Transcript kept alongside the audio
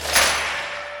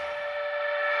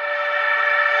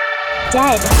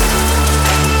Hello.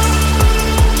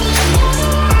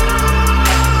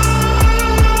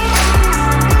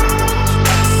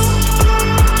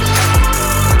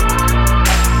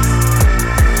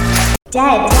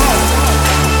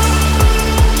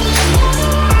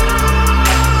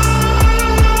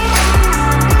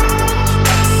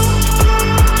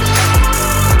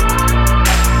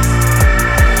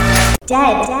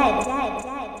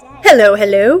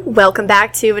 Welcome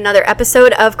back to another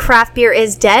episode of Craft Beer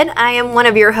is Dead. I am one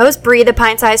of your hosts, Bree the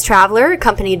Pint-Sized Traveler,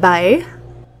 accompanied by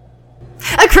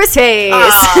a Chris Hayes.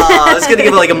 I was going to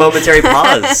give it like a momentary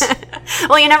pause.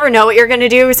 Well, you never know what you're going to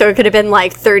do, so it could have been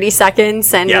like 30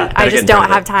 seconds, and I just don't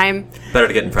have time. Better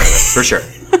to get in front of it, for sure.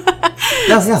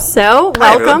 So,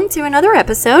 welcome to another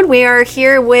episode. We are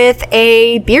here with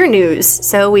a beer news.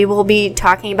 So, we will be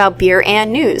talking about beer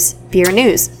and news. Beer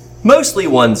news. Mostly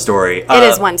one story. It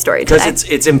is one story today. Because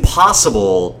it's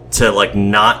impossible to like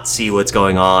not see what's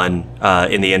going on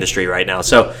in the industry right now.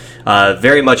 So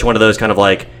very much one of those kind of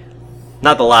like,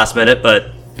 not the last minute,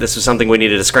 but this is something we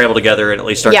needed to scramble together and at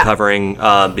least start covering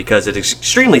because it is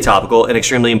extremely topical and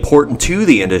extremely important to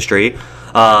the industry.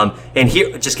 And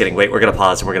here, just kidding, wait, we're going to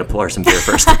pause and we're going to pour some beer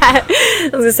first. I was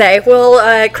going to say,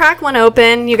 we'll crack one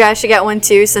open. You guys should get one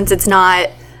too, since it's not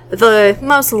the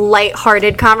most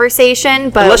lighthearted conversation,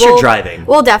 but unless you're driving,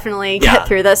 we'll definitely get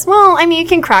through this. Well, I mean, you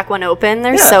can crack one open.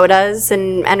 There's sodas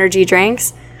and energy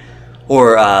drinks,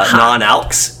 or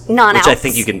non-alcs, which I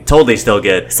think you can totally still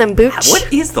get. Some booch.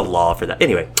 What is the law for that?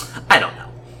 Anyway, I don't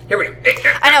know. Here we go.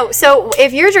 I know. So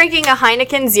if you're drinking a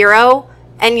Heineken Zero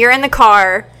and you're in the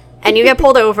car and you get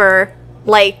pulled over,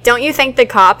 like, don't you think the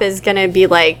cop is gonna be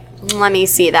like, let me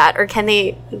see that, or can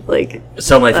they like?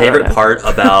 So my favorite part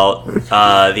about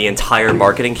the entire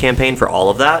marketing campaign for all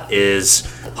of that is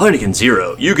Heineken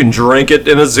Zero. You can drink it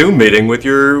in a Zoom meeting with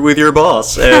your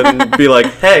boss and be like,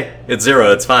 "Hey, it's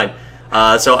zero. It's fine."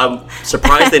 So I'm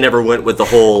surprised they never went with the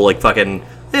whole like fucking.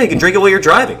 Hey, you can drink it while you're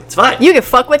driving. It's fine. You could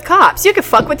fuck with cops. You could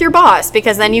fuck with your boss,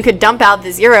 because then you could dump out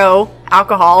the zero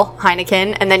alcohol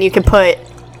Heineken, and then you could put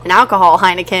an alcohol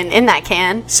Heineken in that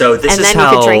can. So this is how.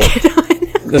 You could drink it.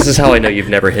 This is how I know you've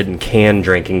never hidden can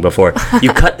drinking before.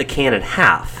 You cut the can in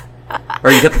half.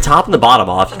 Or you cut the top and the bottom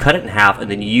off, you cut it in half,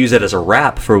 and then you use it as a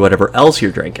wrap for whatever else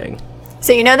you're drinking.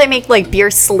 So you know they make like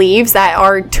beer sleeves that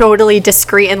are totally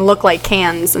discreet and look like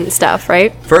cans and stuff,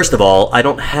 right? First of all, I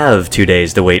don't have 2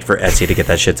 days to wait for Etsy to get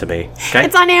that shit to me. Okay?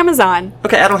 It's on Amazon.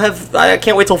 Okay, I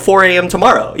can't wait till 4 a.m.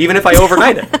 tomorrow, even if I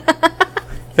overnight it.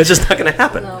 It's just not going to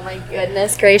happen. Oh my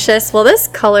goodness gracious. Well, this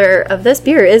color of this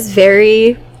beer is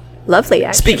very lovely,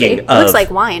 actually. Speaking of, looks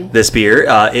like wine. This beer,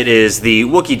 it is the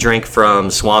Wookiee drink from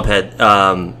Swamphead.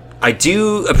 I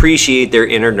do appreciate their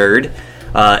inner nerd.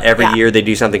 Every year they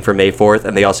do something for May 4th,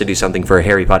 and they also do something for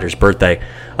Harry Potter's birthday.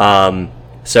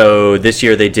 So this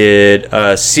year they did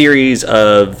a series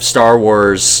of Star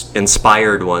Wars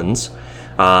inspired ones.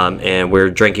 And we're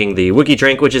drinking the Wookiee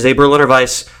drink, which is a Berliner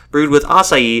Weiss brewed with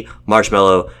acai,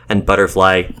 marshmallow, and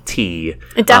butterfly tea.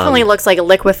 It definitely looks like a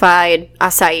liquefied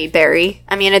acai berry.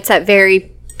 I mean, it's that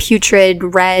very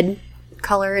putrid red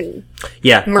color and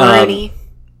maroony.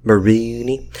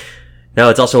 Maroony. No,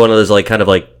 it's also one of those like kind of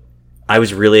like. I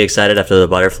was really excited after the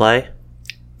butterfly.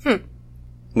 What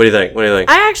do you think?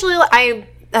 I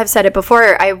have said it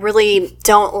before. I really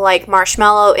don't like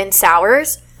marshmallow in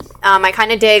sours. I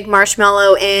kind of dig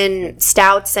marshmallow in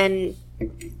stouts and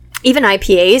even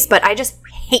IPAs, but I just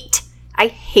hate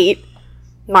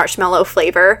marshmallow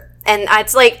flavor. And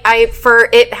it's like, for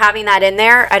it having that in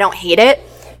there, I don't hate it,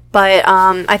 but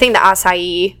I think the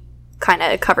acai kind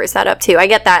of covers that up too. I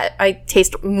get that. I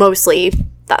taste mostly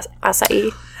the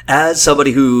acai. As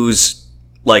somebody who's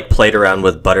like played around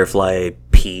with butterfly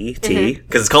pea tea,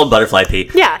 because it's called butterfly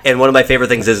pea. Yeah. And one of my favorite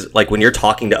things is like when you're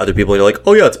talking to other people and you're like,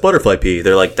 oh yeah, it's butterfly pea.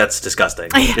 They're like, that's disgusting.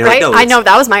 Right? Like, no, I know,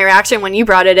 that was my reaction when you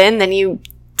brought it in. Then you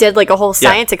did like a whole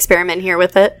science experiment here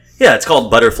with it. Yeah, it's called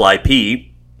butterfly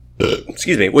pea.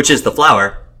 Excuse me, which is the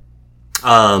flower.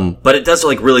 But it does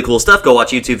like really cool stuff. Go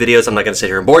watch YouTube videos. I'm not going to sit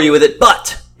here and bore you with it,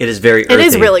 but it is very earthy. It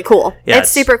is really cool. Yeah, it's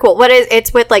super cool.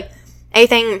 It's with like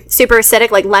anything super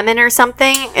acidic, like lemon or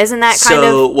something? Isn't that kind of...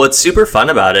 So what's super fun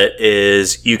about it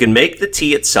is you can make the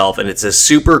tea itself, and it's a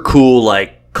super cool,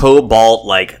 like, cobalt,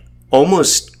 like,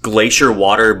 almost glacier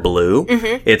water blue.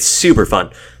 It's super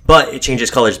fun. But it changes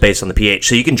colors based on the pH.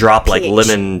 So you can drop, like,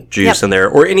 lemon juice in there,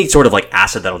 or any sort of, like,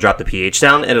 acid that'll drop the pH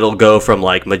down, and it'll go from,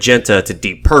 like, magenta to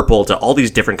deep purple to all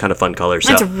these different kind of fun colors.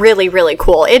 That's really, really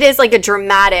cool. It is, like, a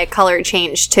dramatic color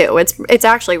change, too. It's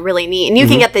actually really neat. And you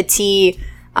can get the tea...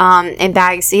 in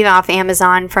bags, even off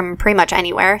Amazon from pretty much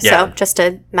anywhere. So just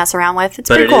to mess around with. It's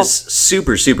pretty cool. But it is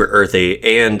super, super earthy.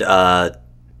 And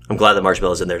I'm I'm glad the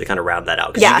marshmallow's in there to kind of round that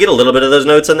out. Because Yeah. you get a little bit of those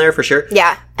notes in there for sure.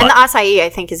 Yeah. And the acai, I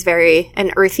think, is very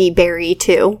an earthy berry,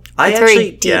 too. It's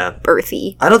very deep,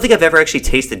 earthy. I don't think I've ever actually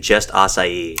tasted just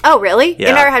acai. Oh, really? Yeah.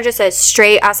 You never had just a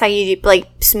straight acai,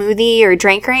 like, smoothie or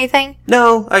drink or anything?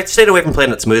 No, I stayed away from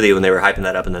Planet Smoothie when they were hyping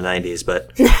that up in the 90s,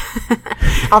 but...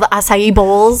 All the acai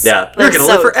bowls. Yeah, they're going to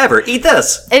live forever. Eat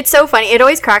this. It's so funny. It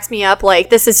always cracks me up. Like,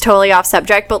 this is totally off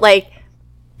subject, but, like,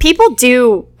 people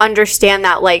do understand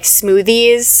that, like,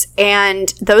 smoothies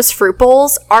and those fruit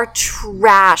bowls are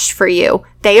trash for you.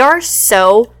 They are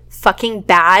so fucking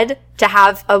bad to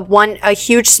have a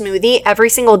huge smoothie every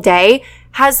single day.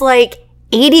 Has, like,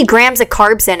 80 grams of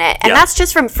carbs in it. And that's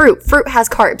just from fruit. Fruit has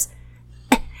carbs.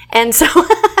 And so,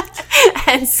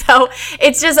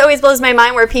 it just always blows my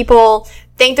mind where people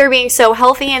think they're being so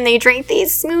healthy and they drink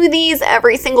these smoothies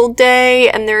every single day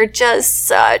and they're just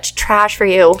such trash for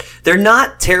you. They're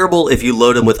not terrible if you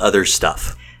load them with other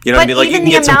stuff. You know what I mean? Like, you even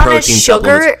can get some the amount protein of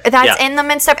sugar that's in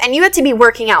them and stuff, and you have to be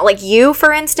working out. Like you,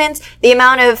 for instance, the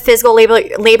amount of physical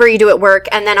labor you do at work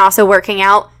and then also working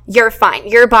out, you're fine.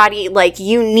 Your body, like,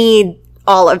 you need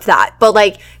all of that. But,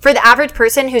 like, for the average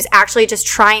person who's actually just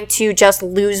trying to just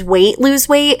lose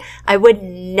weight, I would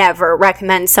never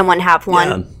recommend someone have one.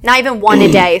 Yeah. Not even one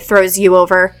a day throws you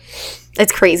over.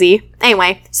 It's crazy.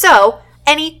 Anyway, so,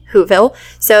 anywhoville.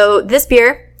 So, this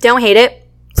beer, don't hate it.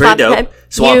 Pretty dope.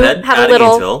 Swamp Head, have out a of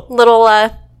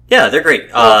Gainesville. Yeah, they're great.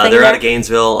 They're out of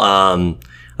Gainesville.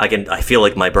 I feel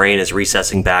like my brain is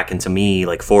recessing back into me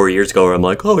like 4 years ago where I'm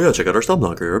like, oh yeah, check out our Stump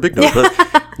Knocker or Big Nose.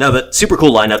 No, but super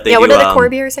cool lineup. They do, what are the core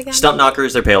beers again? Stump Knocker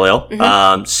is their pale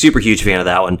ale. Super huge fan of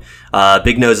that one.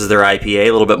 Big Nose is their IPA,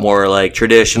 a little bit more like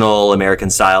traditional American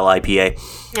style IPA.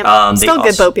 Yep. Still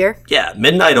good boat beer. Yeah,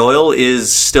 Midnight Oil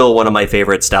is still one of my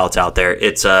favorite stouts out there.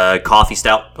 It's a coffee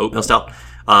stout, oatmeal stout.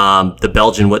 The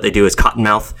Belgian, what they do is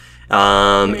Cottonmouth.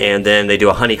 And then they do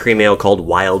a honey cream ale called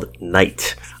Wild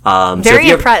Night. Very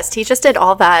impressed. He just did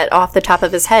all that off the top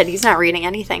of his head. He's not reading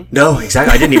anything. No,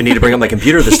 exactly. I didn't even need to bring up my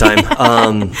computer this time.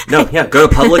 Go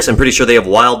to Publix. I'm pretty sure they have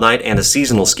Wild Night and a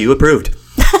seasonal SKU approved.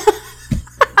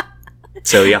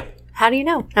 So, yeah. How do you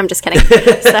know? I'm just kidding.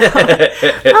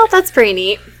 Oh, that's pretty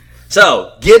neat.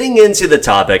 So, getting into the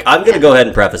topic, I'm going to go ahead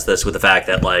and preface this with the fact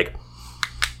that, like,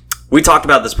 we talked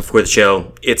about this before the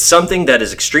show. It's something that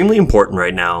is extremely important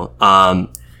right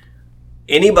now.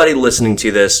 Anybody listening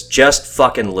to this, just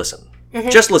fucking listen.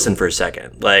 Just listen for a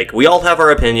second. Like, we all have our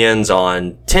opinions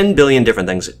on 10 billion different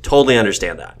things. Totally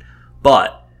understand that.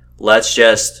 But let's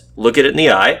just look at it in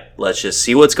the eye. Let's just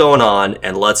see what's going on.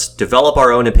 And let's develop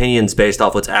our own opinions based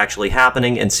off what's actually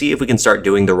happening and see if we can start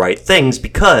doing the right things.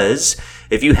 Because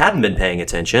if you haven't been paying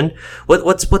attention,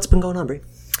 what's been going on, Brie?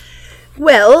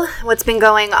 Well, what's been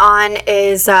going on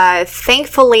is,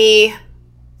 thankfully,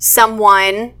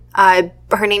 someone,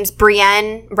 her name's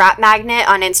Brienne Rat Magnet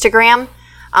on Instagram.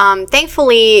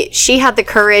 Thankfully, she had the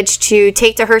courage to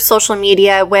take to her social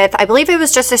media with, I believe it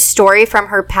was just a story from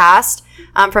her past,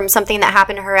 from something that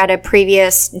happened to her at a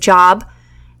previous job.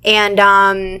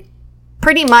 And,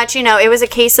 pretty much, it was a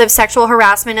case of sexual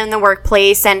harassment in the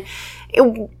workplace. And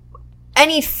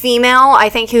any female, I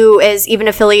think, who is even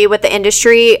affiliated with the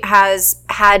industry has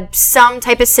had some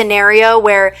type of scenario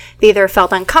where they either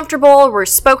felt uncomfortable, were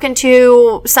spoken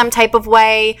to some type of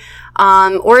way,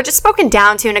 or just spoken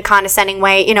down to in a condescending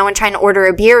way, when trying to order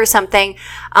a beer or something.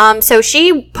 So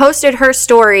she posted her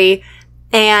story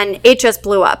and it just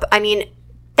blew up. I mean,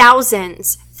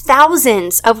 thousands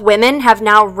of women have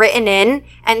now written in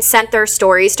and sent their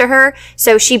stories to her.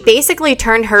 So she basically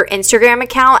turned her Instagram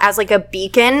account as like a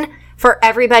beacon for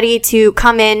everybody to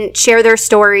come in, share their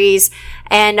stories,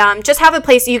 and just have a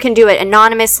place you can do it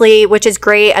anonymously, which is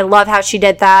great. I love how she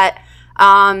did that.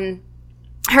 Her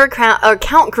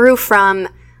account grew from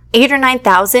 8,000 or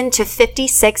 9,000 to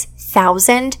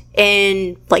 56,000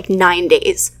 in like 9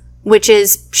 days, which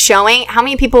is showing how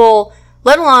many people,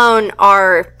 let alone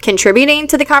are contributing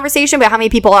to the conversation, but how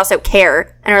many people also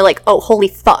care and are like, oh, holy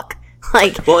fuck.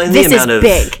 Like, well, and this is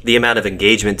big. The amount of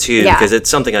engagement too, because it's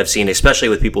something I've seen, especially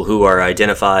with people who are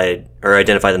identify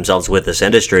themselves with this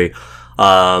industry,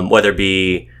 whether it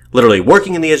be literally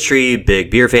working in the industry,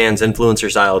 big beer fans, influencer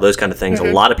style, those kind of things.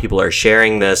 A lot of people are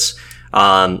sharing this.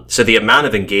 So the amount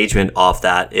of engagement off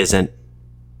that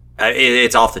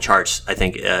it's off the charts, I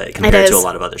think, compared to a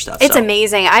lot of other stuff. It's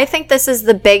amazing. I think this is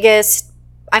the biggest.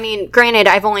 I mean, granted,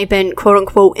 I've only been, quote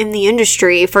unquote, in the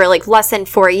industry for like less than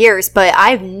 4 years, but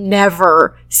I've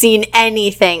never seen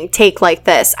anything take like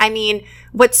this. I mean,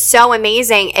 what's so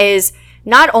amazing is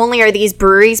not only are these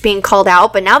breweries being called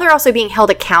out, but now they're also being held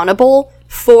accountable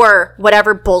for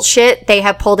whatever bullshit they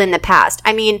have pulled in the past.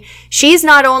 I mean, she's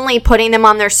not only putting them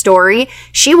on their story,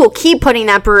 she will keep putting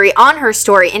that brewery on her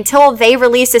story until they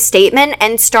release a statement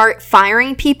and start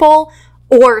firing people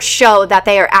or show that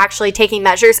they are actually taking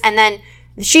measures. And then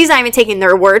she's not even taking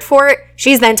their word for it.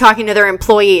 She's then talking to their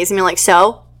employees and being like,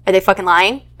 so, are they fucking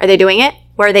lying? Are they doing it?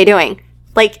 What are they doing?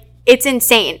 Like, it's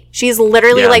insane. She's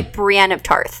literally like Brienne of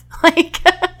Tarth. Like,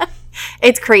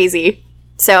 it's crazy.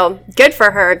 So good for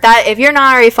her. That if you're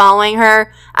not already following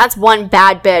her, that's one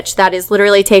bad bitch that is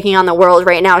literally taking on the world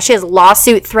right now. She has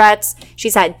lawsuit threats.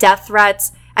 She's had death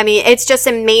threats. I mean, it's just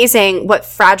amazing what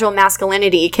fragile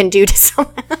masculinity can do to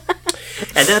someone.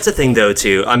 And that's the thing, though,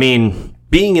 too. I mean,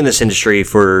 being in this industry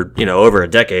for over a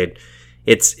decade,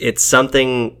 it's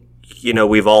something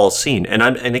we've all seen.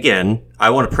 And again, I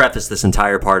want to preface this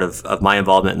entire part of my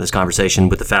involvement in this conversation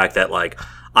with the fact that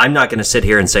I'm not going to sit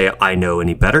here and say I know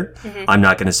any better. Mm-hmm. I'm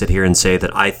not going to sit here and say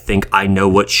that I think I know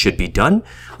what should be done.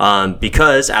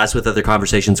 Because as with other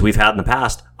conversations we've had in the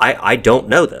past, I don't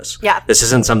know this. Yeah. This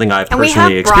isn't something I've personally experienced. And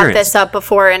we have experienced. brought this up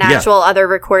before in actual other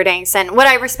recordings. And what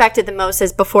I respected the most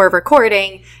is before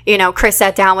recording, Chris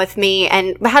sat down with me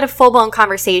and had a full-blown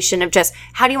conversation of just,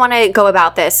 how do you want to go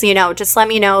about this? Just let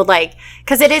me know,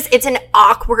 because it's an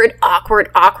awkward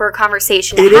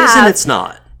conversation to have. It is and it's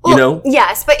not.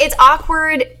 Yes, but it's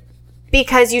awkward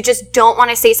because you just don't want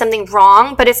to say something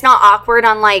wrong, but it's not awkward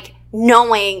on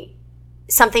knowing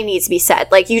something needs to be said.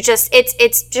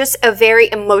 It's just a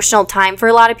very emotional time for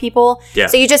a lot of people. Yeah.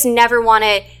 So you just never want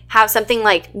to have something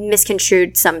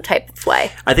misconstrued some type of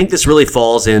way. I think this really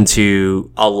falls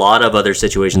into a lot of other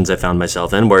situations I found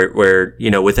myself in where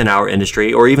within our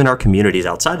industry or even our communities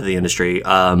outside of the industry,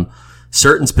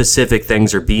 certain specific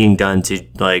things are being done to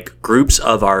groups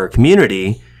of our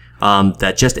community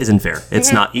that just isn't fair.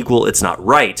 It's not equal. It's not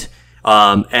right.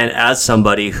 And as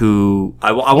somebody who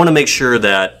I want to make sure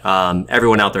that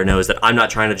everyone out there knows that I'm not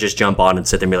trying to just jump on and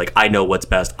sit there and be like, I know what's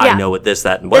best. Yeah. I know what this,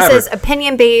 that, and whatever. This is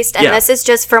opinion based, and this is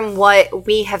just from what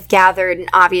we have gathered. And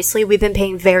obviously, we've been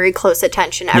paying very close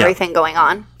attention to everything going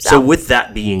on. So with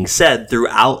that being said,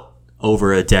 throughout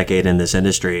over a decade in this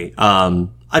industry,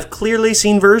 I've clearly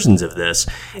seen versions of this.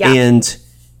 Yeah. And,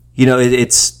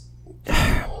 it's,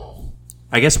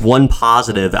 I guess one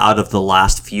positive out of the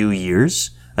last few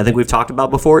years, I think we've talked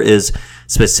about before, is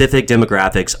specific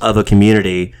demographics of a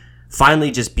community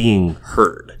finally just being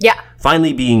heard. Yeah.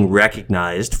 Finally being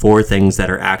recognized for things that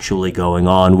are actually going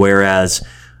on. Whereas,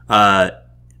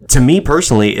 to me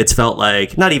personally, it's felt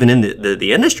like, not even in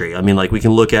the industry. I mean, we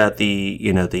can look at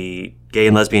the gay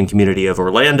and lesbian community of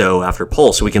Orlando after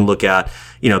Pulse. We can look at,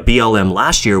 BLM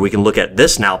last year. We can look at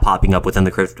this now popping up within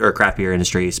the craft beer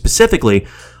industry specifically,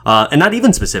 and not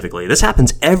even specifically. This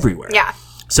happens everywhere. Yeah.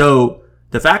 So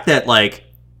the fact that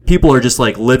people are just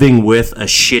living with a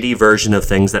shitty version of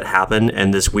things that happen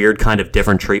and this weird kind of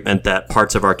different treatment that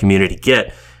parts of our community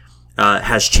get,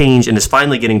 has changed and is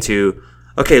finally getting to,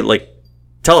 okay,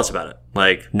 tell us about it.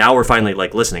 Now we're finally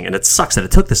listening, and it sucks that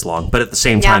it took this long, but at the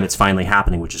same time, it's finally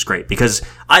happening, which is great because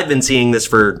I've been seeing this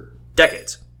for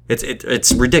decades.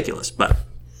 It's ridiculous, but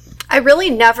I really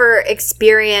never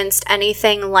experienced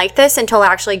anything like this until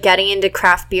actually getting into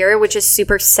craft beer, which is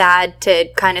super sad to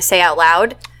kind of say out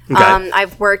loud. Okay.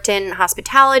 I've worked in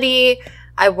hospitality.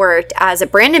 I worked as a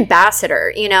brand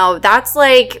ambassador. That's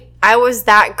I was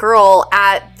that girl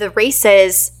at the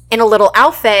races in a little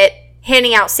outfit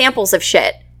handing out samples of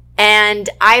shit. And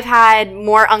I've had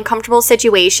more uncomfortable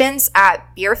situations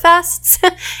at beer fests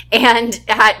and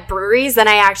at breweries than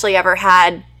I actually ever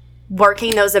had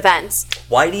working those events.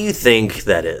 Why do you think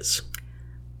that is?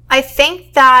 I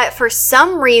think that for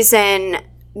some reason,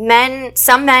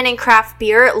 some men in craft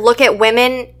beer look at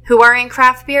women who are in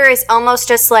craft beer as almost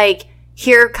just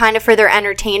here kind of for their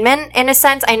entertainment in a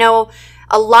sense. I know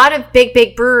a lot of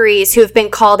big breweries who have been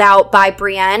called out by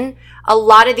Brienne. A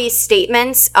lot of these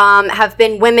statements have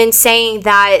been women saying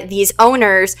that these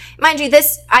owners, mind you,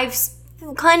 I've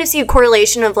kind of see a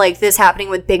correlation of this happening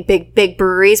with big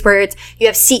breweries where you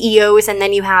have CEOs and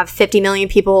then you have 50 million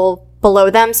people below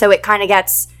them. So it kind of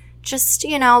gets just,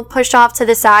 pushed off to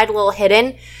the side, a little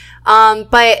hidden.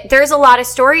 But there's a lot of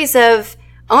stories of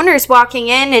owners walking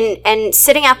in and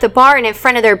sitting at the bar and in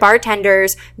front of their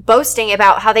bartenders boasting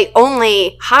about how they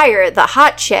only hire the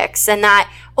hot chicks and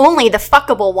that only the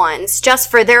fuckable ones just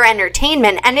for their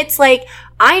entertainment. And it's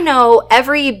I know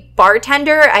every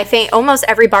bartender, I think almost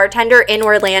every bartender in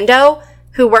Orlando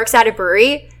who works at a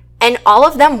brewery, and all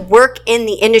of them work in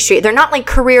the industry. They're not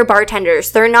career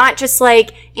bartenders. They're not just some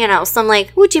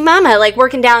hoochie mama,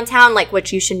 working downtown,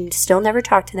 which you should still never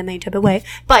talk to them any type of way.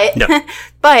 But, no.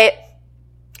 but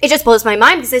it just blows my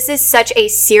mind because this is such a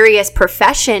serious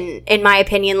profession, in my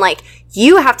opinion. Like,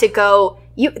 you have to go,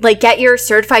 get your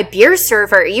certified beer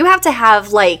server. You have to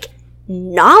have, like,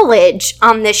 knowledge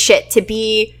on this shit to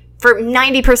be, for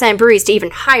 90% of breweries to even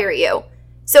hire you.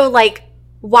 So, like,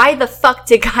 why the fuck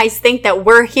do guys think that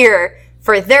we're here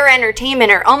for their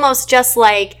entertainment, or almost just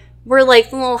like we're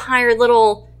like little hired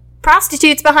little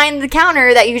prostitutes behind the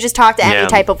counter that you just talk to any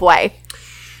type of way?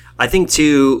 I think,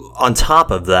 too, on top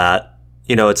of that,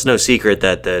 you know, it's no secret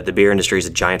that the beer industry is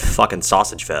a giant fucking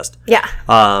sausage fest. Yeah.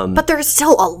 But there's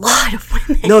still a lot of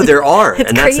women. No, there are.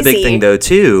 And that's crazy. the big thing, though,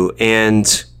 too.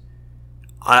 And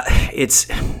I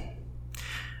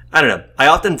don't know. I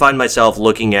often find myself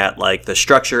looking at, like, the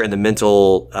structure and the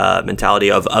mental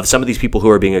mentality of some of these people who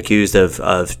are being accused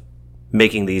of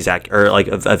making these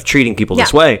of treating people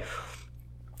this way.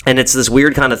 And it's this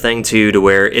weird kind of thing, too, to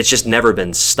where it's just never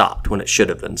been stopped when it should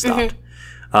have been stopped.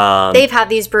 They've had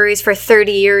these breweries for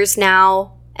 30 years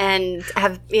now and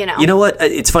have, you know. You know what?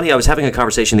 It's funny. I was having a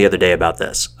conversation the other day about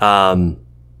this.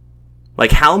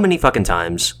 Like, how many fucking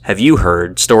times have you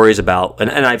heard stories about,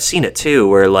 and I've seen it, too,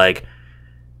 where, like,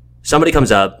 somebody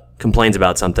comes up, complains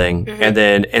about something, and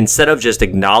then instead of just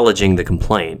acknowledging the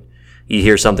complaint, you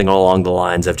hear something along the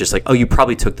lines of just like, oh, you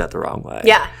probably took that the wrong way.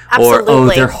 Yeah, absolutely. Or, oh,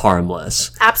 they're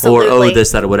harmless. Absolutely. Or, oh,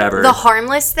 this, that, or whatever. The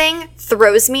harmless thing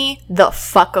throws me the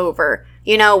fuck over.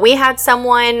 You know, we had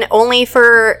someone only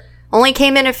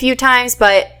came in a few times,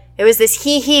 but it was this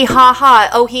hee ha ha,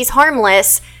 oh, he's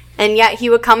harmless. And yet he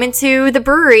would come into the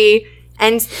brewery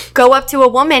and go up to a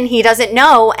woman he doesn't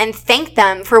know and thank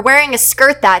them for wearing a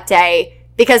skirt that day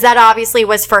because that obviously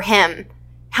was for him.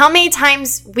 How many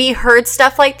times we heard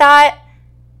stuff like that?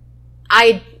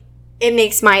 It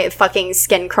makes my fucking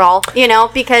skin crawl, you know,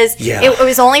 because it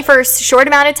was only for a short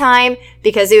amount of time,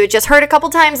 because it would just hurt a couple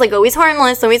times, like, oh, he's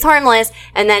harmless,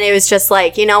 and then it was just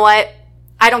like, you know what?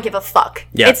 I don't give a fuck.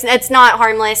 Yeah. It's not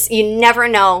harmless. You never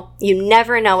know. You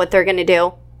never know what they're gonna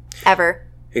do. Ever.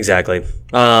 Exactly.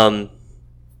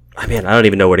 I mean, I don't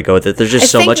even know where to go with it. There's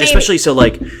just so much, especially so,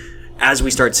 like, as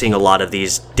we start seeing a lot of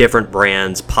these different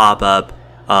brands pop up,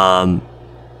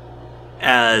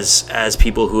 as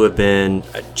people who have been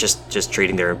just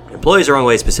treating their employees the wrong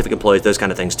way, specific employees, those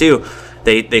kind of things too,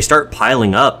 they start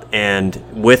piling up. And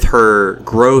with her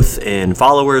growth in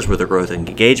followers, with her growth in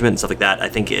engagement and stuff like that, I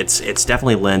think it's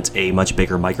definitely lent a much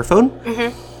bigger microphone.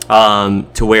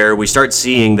 To where we start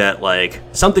seeing that, like,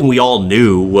 something we all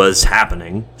knew was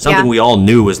happening, something we all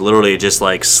knew was literally just,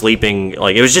 like, sleeping,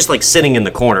 like, it was just, like, sitting in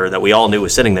the corner that we all knew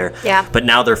was sitting there. Yeah. But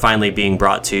now they're finally being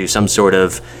brought to some sort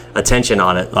of attention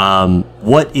on it.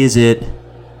 What is it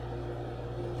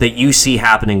that you see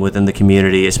happening within the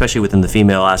community, especially within the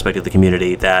female aspect of the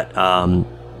community, that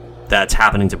that's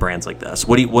happening to brands like this?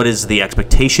 What is the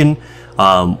expectation?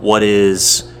 What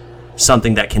is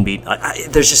something that can be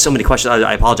there's just so many questions.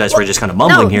 I apologize for just kind of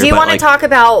mumbling here. Do you want to talk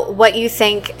about what you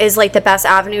think is, like, the best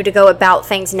avenue to go about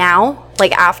things now,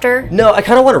 like, after? No, I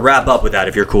kind of want to wrap up with that,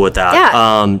 if you're cool with that.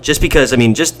 Yeah. Just because, I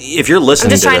mean, just if you're listening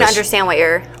to this, I'm just trying to understand what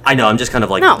you're... I know, I'm just kind of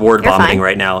like word vomiting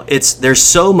right now. There's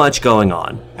so much going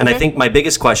on. And I think my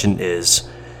biggest question is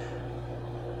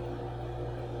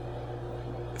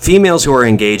females who are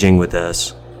engaging with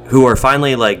this, who are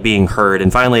finally, like, being heard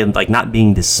and finally, like, not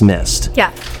being dismissed.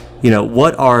 Yeah. You know,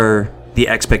 what are the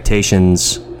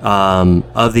expectations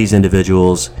of these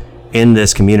individuals in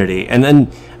this community? And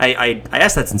then I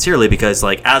ask that sincerely because,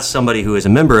 like, as somebody who is a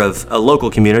member of a local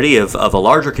community, of a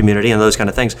larger community and those kind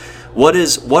of things, what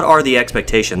are the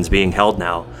expectations being held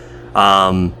now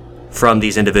from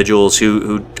these individuals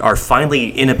who are finally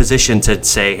in a position to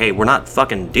say, hey, we're not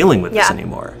fucking dealing with this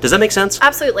anymore? Does that make sense?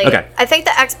 Absolutely. Okay. I think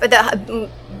the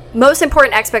most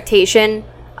important expectation,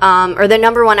 or the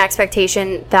number one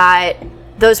expectation that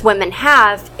those women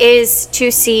have, is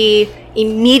to see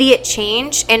immediate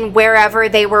change in wherever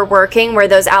they were working, where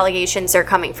those allegations are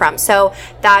coming from. So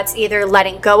that's either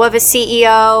letting go of a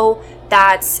CEO,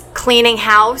 that's cleaning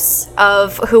house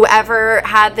of whoever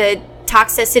had the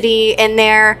toxicity in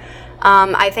there.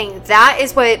 I think that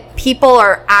is what people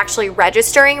are actually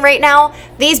registering right now.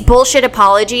 These bullshit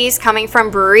apologies coming from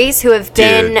breweries who have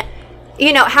been...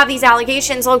 you know, have these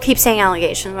allegations. I'll keep saying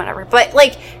allegations, whatever. But,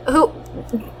 like, who...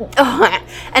 Oh,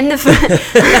 and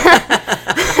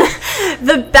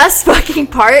the best fucking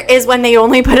part is when they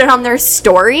only put it on their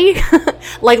story.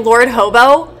 Like Lord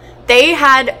Hobo. They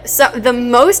had the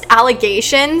most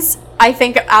allegations, I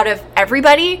think, out of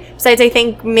everybody. Besides, I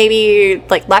think, maybe,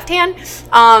 like, Left Hand.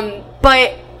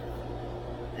 But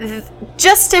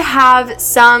just to have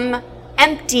some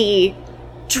empty,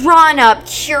 drawn-up,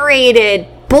 curated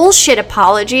bullshit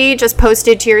apology just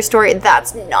posted to your story,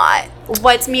 that's not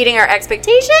what's meeting our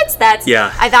expectations. That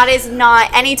is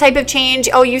not any type of change.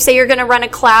 Oh, you say you're going to run a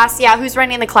class. Yeah, who's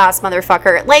running the class,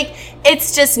 motherfucker? Like,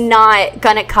 it's just not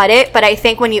going to cut it. But I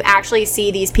think when you actually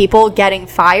see these people getting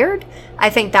fired, I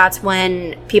think that's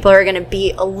when people are going to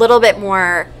be a little bit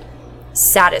more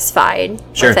satisfied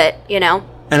with it, you know?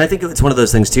 And I think it's one of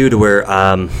those things, too, to where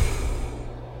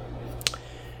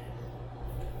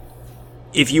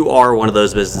if you are one of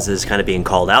those businesses kind of being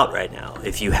called out right now,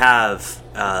 if you have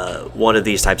one of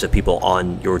these types of people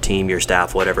on your team, your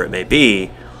staff, whatever it may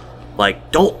be,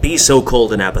 like, don't be so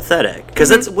cold and apathetic. Because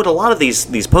that's what a lot of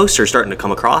these posts are starting to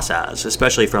come across as,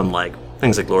 especially from, like,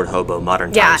 things like Lord Hobo,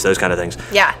 Modern Times, those kind of things.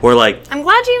 Yeah. Where, like... I'm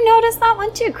glad you noticed that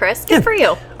one, too, Chris. Good for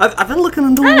you. I've been looking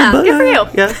into it a little bit. Good for you.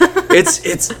 Yeah.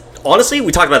 It's... Honestly,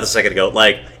 we talked about this a second ago.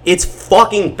 Like, it's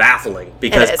fucking baffling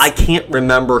because I can't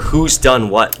remember who's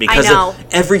done what because of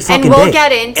every fucking day. And we'll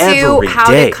get into how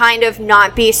to kind of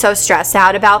not be so stressed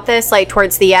out about this, like,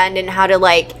 towards the end, and how to,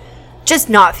 like, just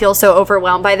not feel so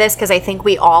overwhelmed by this, because I think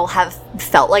we all have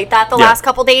felt like that the last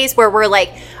couple days, where we're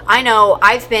like, I know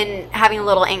I've been having a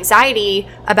little anxiety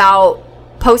about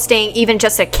posting even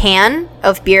just a can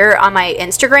of beer on my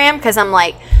Instagram, because I'm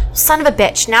like, son of a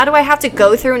bitch, now do I have to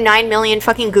go through 9 million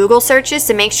fucking Google searches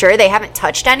to make sure they haven't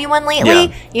touched anyone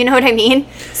lately? You know what I mean?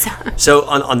 So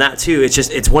on that too,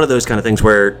 it's one of those kind of things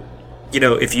where, you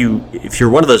know, if you're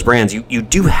one of those brands, you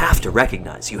do have to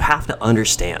recognize, you have to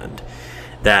understand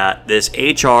that this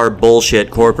HR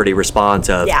bullshit corporate response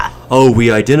of, oh,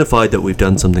 we identified that we've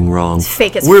done something wrong. It's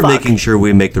fake as We're fuck. making sure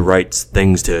we make the right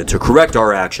things to correct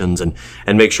our actions and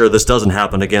make sure this doesn't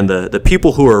happen again. The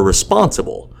people who are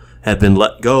responsible have been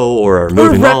let go or are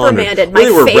moving on. Reprimanded.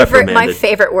 My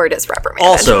favorite word is reprimanded.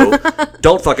 Also,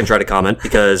 don't fucking try to comment,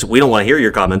 because we don't want to hear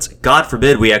your comments. God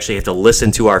forbid we actually have to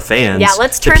listen to our fans. Yeah,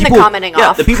 let's turn the commenting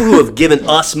off. The people who have given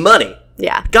us money.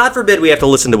 Yeah. God forbid we have to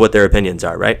listen to what their opinions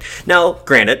are, right? Now,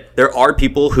 granted, there are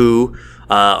people who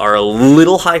are a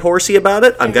little high-horsey about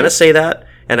it. I'm going to say that,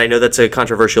 and I know that's a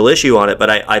controversial issue on it, but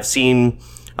I've seen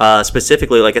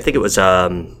specifically, like, I think it was...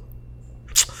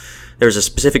 There's a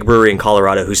specific brewery in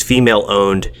Colorado who's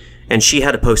female-owned, and she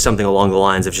had to post something along the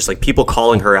lines of just, like, people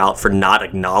calling her out for not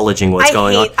acknowledging what's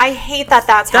going on. I hate that's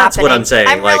happening. That's what I'm saying.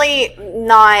 I'm really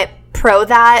not pro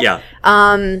that. Yeah.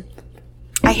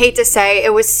 I hate to say,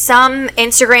 it was some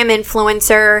Instagram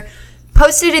influencer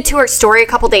posted it to her story a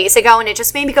couple days ago, and it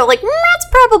just made me go, like, that's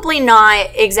probably not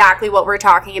exactly what we're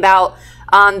talking about.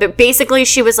 But basically,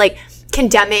 she was, like,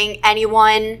 condemning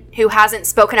anyone who hasn't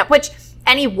spoken up, which...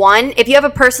 Anyone, if you have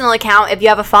a personal account, if you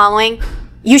have a following,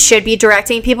 you should be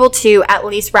directing people to at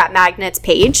least Rap Magnet's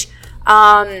page.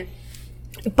 But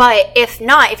if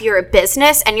not, if you're a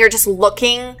business and you're just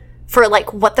looking for,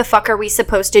 like, what the fuck are we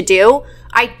supposed to do?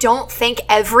 I don't think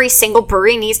every single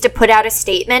brewery needs to put out a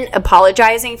statement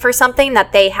apologizing for something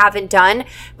that they haven't done.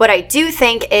 What I do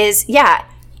think is,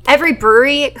 every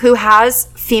brewery who has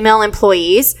female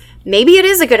employees, maybe it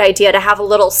is a good idea to have a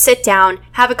little sit down,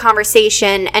 have a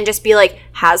conversation, and just be like,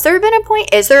 has there been a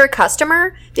point? Is there a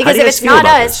customer? Because if it's not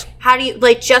us, how do you,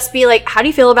 like, just be like, how do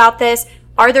you feel about this?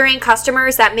 Are there any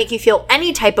customers that make you feel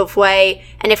any type of way?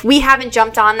 And if we haven't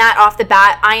jumped on that off the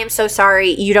bat, I am so sorry.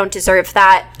 You don't deserve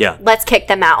that. Yeah. Let's kick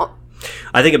them out.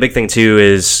 I think a big thing, too,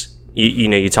 is, you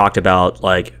know, you talked about,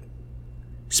 like,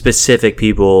 specific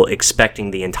people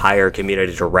expecting the entire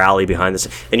community to rally behind this,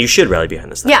 and you should rally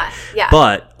behind this thing. Yeah.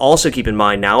 But also keep in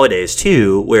mind nowadays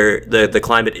too, where the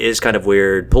climate is kind of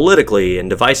weird politically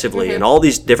and divisively and all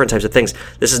these different types of things.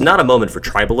 This is not a moment for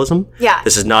tribalism. Yeah.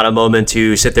 This is not a moment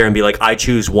to sit there and be like, I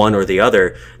choose one or the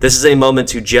other. This is a moment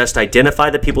to just identify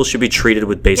that people should be treated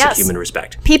with basic human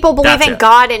respect. People believe in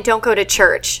God and don't go to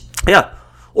church. Yeah.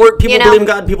 Or people believe in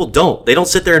God and people don't. They don't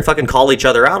sit there and fucking call each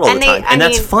other out all the time. And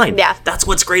that's fine. Yeah. That's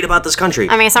what's great about this country.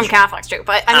 I mean, some Catholics do,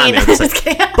 but I mean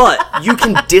but you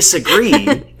can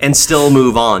disagree and still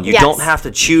move on. You don't have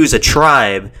to choose a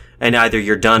tribe and either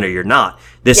you're done or you're not.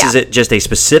 This is just a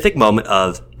specific moment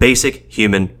of basic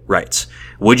human rights.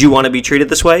 Would you want to be treated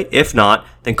this way? If not,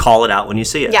 then call it out when you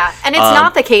see it. Yeah. And it's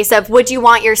not the case of, would you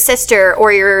want your sister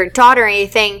or your daughter or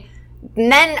anything?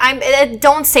 Men,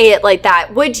 don't say it like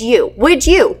that. Would you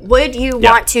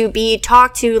want to be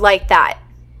talked to like that?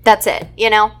 That's it. You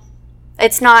know,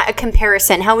 it's not a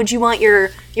comparison. How would you want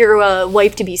your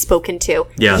wife to be spoken to?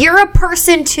 Yeah, you're a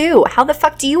person too. How the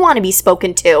fuck do you want to be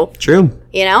spoken to? True.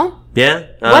 You know. Yeah.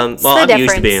 What's well, the I'm difference?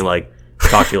 used to being like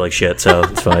talk to you like shit, so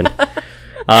it's fine.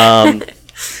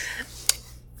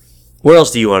 Where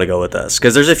else do you want to go with this?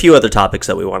 Because there's a few other topics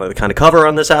that we wanted to kind of cover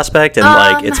on this aspect, and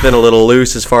like it's been a little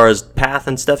loose as far as path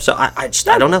and stuff. So I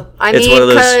don't know. I mean,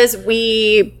 because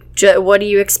we what do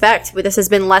you expect? This has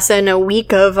been less than a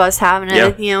week of us having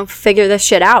to, figure this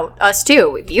shit out. Us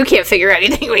too. If you can't figure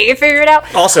anything, we can figure it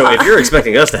out. Also, if you're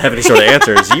expecting us to have any sort of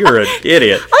answers, you're an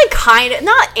idiot. Like, kind of,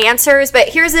 not answers, but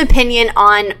here's an opinion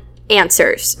on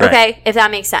answers. Okay, right. If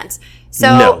that makes sense.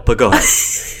 So no, but go ahead.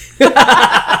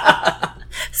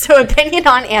 So, opinion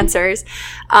on answers.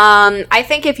 I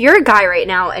think if you're a guy right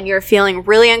now and you're feeling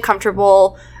really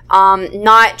uncomfortable,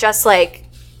 not just like,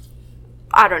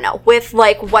 I don't know, with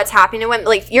like what's happening to women,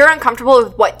 like you're uncomfortable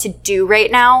with what to do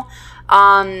right now.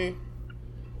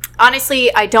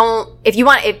 Honestly, if you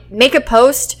want to make a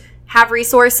post, have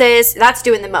resources, that's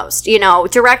doing the most.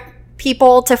 Direct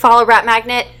people to follow Rat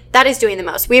Magnet, that is doing the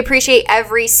most. We appreciate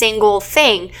every single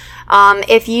thing.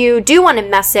 If you do want to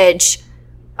message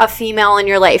a female in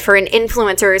your life or an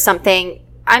influencer or something,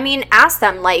 ask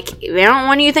them, like,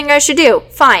 what do you think I should do?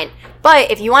 Fine.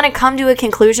 But if you want to come to a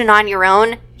conclusion on your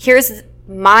own, here's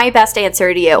my best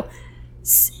answer to you.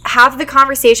 Have the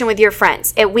conversation with your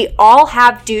friends. We all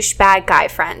have douchebag guy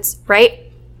friends,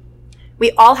 right? We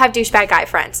all have douchebag guy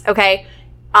friends, okay?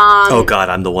 Oh, God,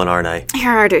 I'm the one, aren't I?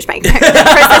 You're our douchebag. Chris,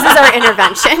 this is our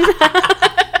intervention.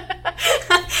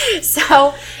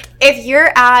 So, if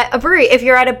you're at a brewery, if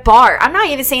you're at a bar, I'm not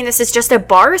even saying this is just a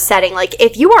bar setting. Like,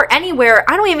 if you are anywhere,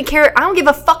 I don't even care. I don't give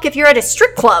a fuck if you're at a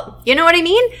strip club. You know what I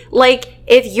mean? Like,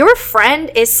 if your friend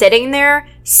is sitting there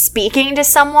speaking to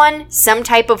someone some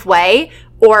type of way,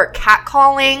 or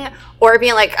catcalling, or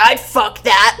being like, I'd fuck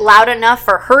that loud enough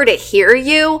for her to hear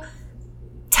you,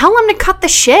 tell them to cut the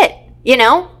shit.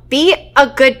 Be a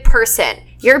good person.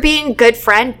 You're being a good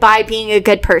friend by being a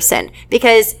good person,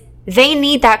 because they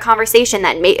need that conversation.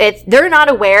 That if they're not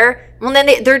aware, well,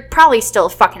 then they're probably still a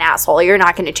fucking asshole. You're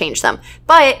not going to change them.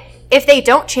 But if they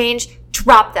don't change,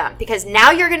 drop them, because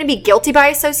now you're going to be guilty by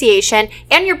association,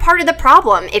 and you're part of the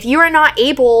problem. If you are not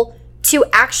able to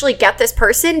actually get this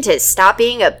person to stop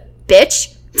being a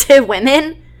bitch to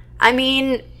women,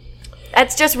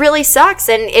 that's just really sucks.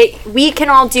 And we can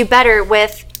all do better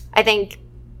with, I think,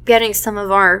 getting some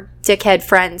of our dickhead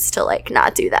friends to like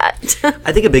not do that.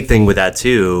 I think a big thing with that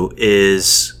too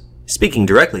is speaking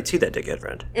directly to that dickhead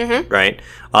friend, right?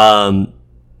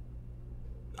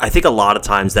 I think a lot of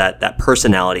times that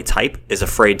personality type is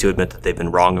afraid to admit that they've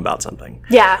been wrong about something.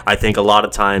 Yeah. I think a lot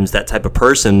of times that type of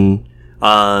person,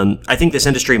 I think this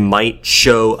industry might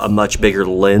show a much bigger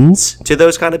lens to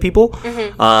those kind of people,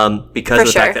 because of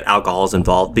the fact that alcohol is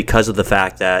involved, because of the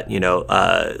fact that,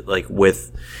 like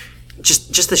with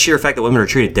just the sheer fact that women are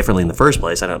treated differently in the first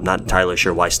place. I'm not entirely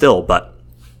sure why still, but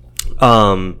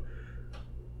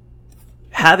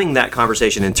having that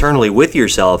conversation internally with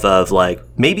yourself of like,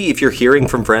 maybe if you're hearing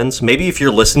from friends, maybe if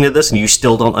you're listening to this and you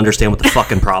still don't understand what the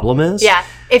fucking problem is. Yeah.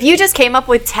 If you just came up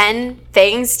with 10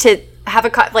 things to have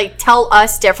tell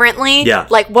us differently. Yeah.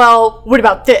 Like, well, what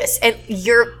about this? And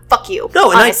fuck you.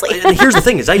 No, honestly. And here's the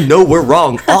thing is I know we're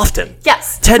wrong often.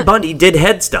 Yes. Ted Bundy did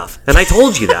head stuff, and I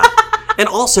told you that. And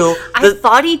also, I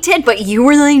thought he did, but you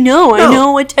were like, no, I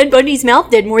know what Ted Bundy's mouth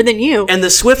did more than you. And the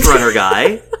Swift Runner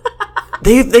guy,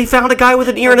 they found a guy with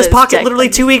an ear in his pocket literally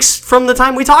 2 weeks from the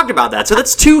time we talked about that. So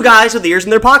that's 2 guys with ears in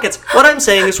their pockets. What I'm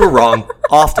saying is we're wrong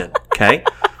often, okay?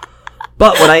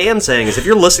 But what I am saying is if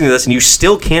you're listening to this and you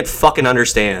still can't fucking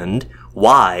understand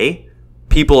why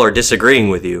people are disagreeing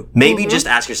with you, maybe just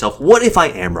ask yourself, what if I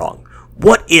am wrong?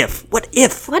 What if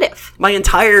my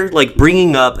entire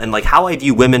bringing up and how I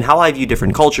view women, how I view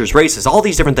different cultures, races, all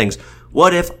these different things,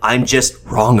 what if I'm just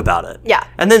wrong about it? Yeah.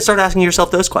 And then start asking yourself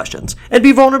those questions and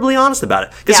be vulnerably honest about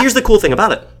it. Because here's the cool thing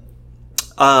about it.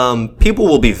 People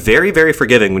will be very, very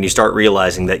forgiving when you start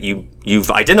realizing that you've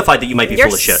identified that you might be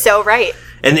full of shit. You're so right.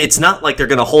 And it's not like they're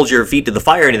going to hold your feet to the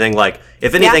fire or anything.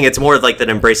 If anything, it's more like that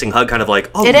embracing hug, kind of like,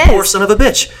 oh, you poor son of a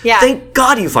bitch. Yeah. Thank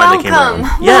God you finally came around.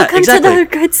 Welcome exactly. To the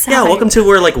good side. Yeah, welcome to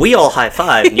where we all high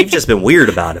five, and you've just been weird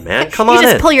about it, man. Come on in. You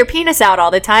just pull your penis out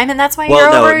all the time, and that's why you're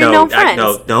over no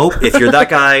friends. No. If you're that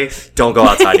guy, don't go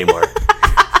outside anymore.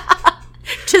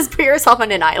 Just put yourself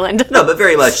on an island. No, but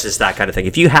very much just that kind of thing.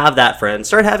 If you have that friend,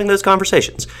 start having those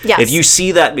conversations. Yes. If you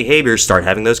see that behavior, start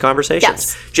having those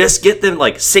conversations. Yes. Just get them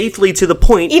safely to the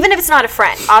point. Even if it's not a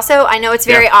friend. Also, I know it's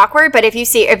very awkward, but if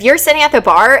you're sitting at the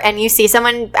bar and you see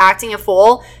someone acting a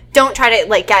fool, don't try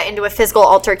to get into a physical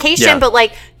altercation, but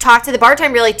talk to the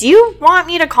bartender. Be like, do you want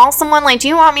me to call someone? Do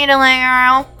you want me to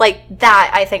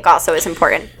that? I think also is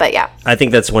important. But yeah, I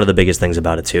think that's one of the biggest things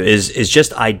about it too. Is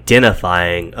just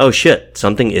identifying. Oh shit,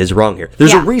 something is wrong here.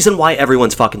 There's a reason why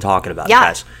everyone's fucking talking about it,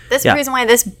 guys. There's a reason why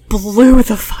this blew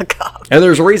the fuck up. And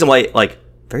there's a reason why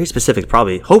very specific,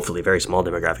 probably, hopefully very small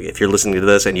demographic. If you're listening to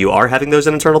this and you are having those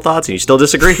internal thoughts and you still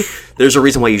disagree, there's a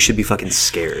reason why you should be fucking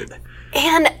scared.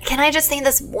 And can I just say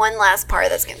this one last part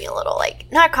that's going to be a little,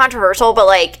 like, not controversial, but,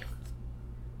 like,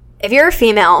 if you're a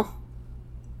female,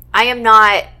 I am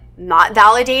not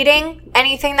validating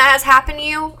anything that has happened to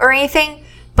you or anything,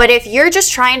 but if you're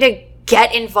just trying to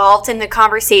get involved in the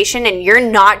conversation and you're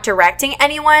not directing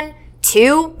anyone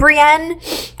to Brienne,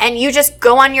 and you just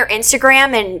go on your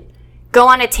Instagram and go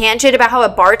on a tangent about how a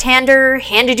bartender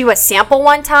handed you a sample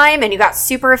one time and you got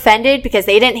super offended because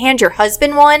they didn't hand your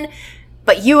husband one,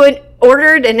 but you had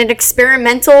ordered an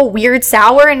experimental weird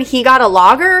sour and he got a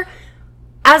lager.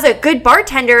 As a good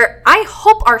bartender, I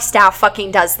hope our staff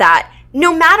fucking does that.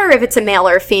 No matter if it's a male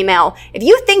or a female. If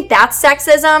you think that's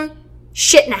sexism,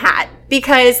 shit in a hat.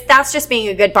 Because that's just being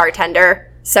a good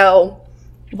bartender. So,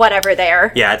 whatever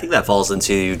there. Yeah, I think that falls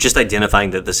into just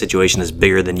identifying that the situation is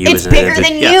bigger than you. It's bigger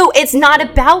than you. It's not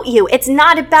about you. It's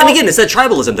not about... And again, it's that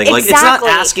tribalism thing. Exactly. Like, it's not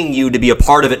asking you to be a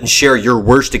part of it and share your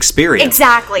worst experience.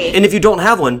 Exactly. And if you don't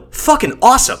have one, fucking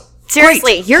awesome.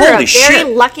 Seriously, great. You're Holy a very shit.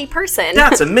 lucky person.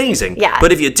 That's amazing. Yeah.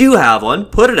 But if you do have one,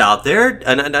 put it out there,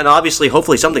 and obviously,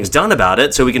 hopefully, something's done about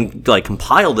it, so we can like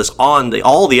compile this on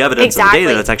all the evidence and the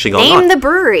data that's actually going on. Name the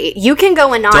brewery. You can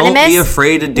go anonymous. Don't be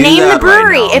afraid to do Name that the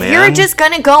brewery. right now, if man. you're just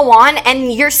gonna go on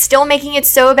and you're still making it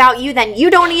so about you, then you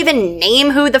don't even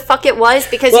name who the fuck it was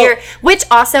because you're. Which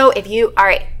also, if you all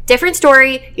right, different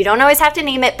story. You don't always have to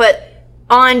name it, but.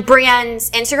 On Brienne's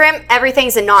Instagram,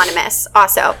 everything's anonymous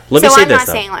also. Let me say I'm this, not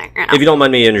though. saying like, if you don't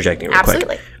mind me interjecting real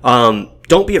Absolutely. quick.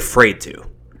 Don't be afraid to.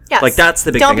 Yes. Like, that's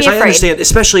the big Don't thing. be I afraid. understand,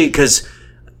 especially because,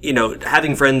 you know,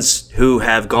 having friends who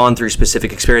have gone through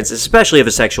specific experiences, especially of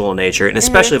a sexual nature and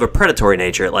especially of a predatory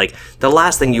nature, like, the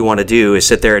last thing you want to do is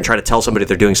sit there and try to tell somebody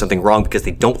they're doing something wrong because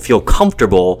they don't feel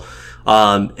comfortable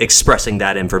expressing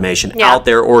that information out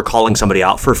there or calling somebody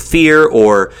out for fear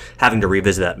or having to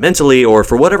revisit that mentally or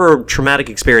for whatever traumatic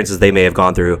experiences they may have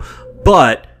gone through.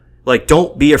 But, like,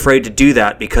 don't be afraid to do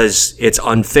that because it's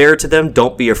unfair to them.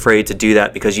 Don't be afraid to do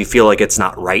that because you feel like it's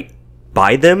not right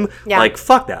by them. Yeah. Like,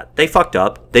 fuck that. They fucked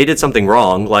up. They did something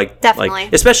wrong. Like, Definitely.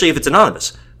 especially if it's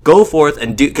anonymous. Go forth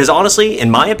and do, because honestly, in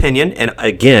my opinion, and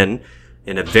again,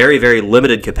 in a very, very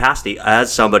limited capacity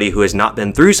as somebody who has not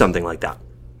been through something like that,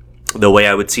 the way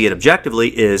I would see it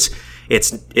objectively is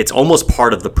it's almost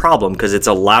part of the problem because it's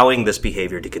allowing this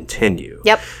behavior to continue.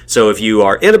 Yep. So if you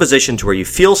are in a position to where you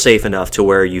feel safe enough to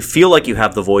where you feel like you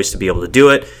have the voice to be able to do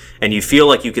it and you feel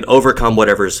like you can overcome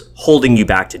whatever's holding you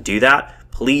back to do that,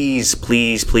 please,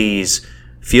 please, please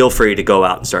feel free to go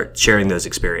out and start sharing those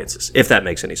experiences, if that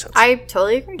makes any sense. I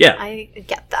totally agree. Yeah. I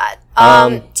get that.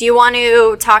 Do you want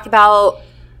to talk about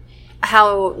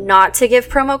how not to give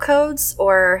promo codes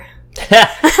or... All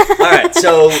right,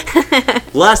 so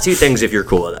last two things, if you're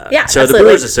cool with that. Yeah, so absolutely. the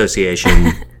Brewers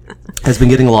Association has been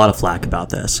getting a lot of flack about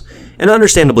this, and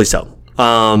understandably so.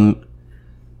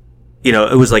 You know,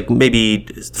 it was like maybe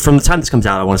from the time this comes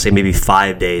out, I want to say maybe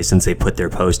 5 days since they put their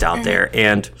post out there,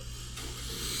 and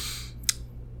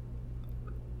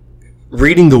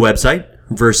reading the website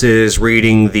versus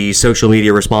reading the social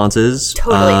media responses.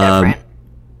 Totally different.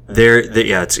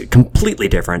 Yeah, it's completely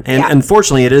different. And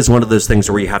unfortunately, it is one of those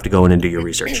things where you have to go in and do your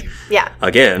research. Yeah.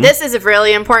 Again. This is a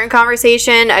really important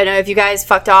conversation. I don't know if you guys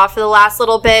fucked off for the last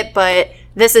little bit, but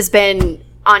this has been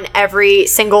on every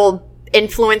single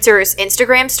influencer's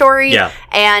Instagram story. Yeah.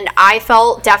 And I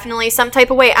felt definitely some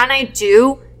type of way. And I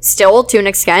do still, to an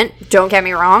extent, don't get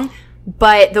me wrong.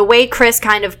 But the way Chris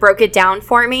kind of broke it down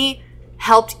for me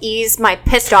helped ease my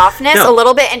pissed offness a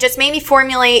little bit and just made me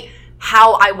formulate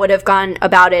how I would have gone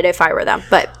about it if I were them.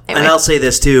 But anyway. And I'll say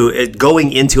this too,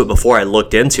 going into it before I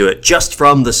looked into it, just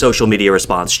from the social media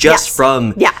response, just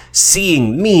from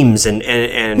seeing memes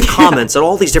and comments and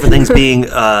all these different things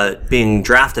being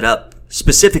drafted up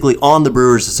specifically on the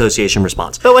Brewers Association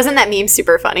response. But wasn't that meme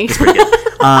super funny? It's pretty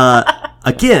good.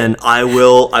 Again, I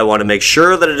want to make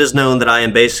sure that it is known that I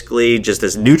am basically just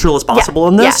as neutral as possible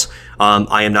in this.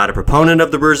 I am not a proponent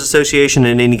of the Brewers Association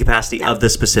in any capacity of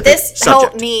this specific subject. This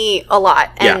helped me a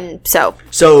lot. And so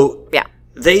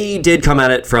they did come at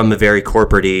it from a very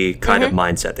corporate-y kind of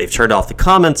mindset. They've turned off the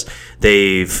comments.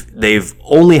 They've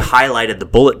only highlighted the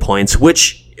bullet points,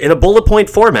 which in a bullet point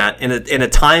format, in a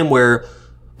time where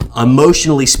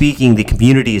emotionally speaking, the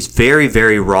community is very,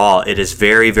 very raw. It is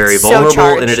very, very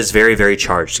vulnerable, and it is very, very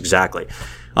charged. Exactly.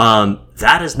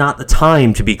 That is not the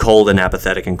time to be cold and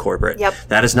apathetic and corporate. Yep.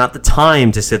 That is not the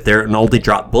time to sit there and only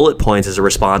drop bullet points as a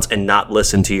response and not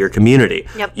listen to your community.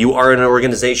 Yep. You are an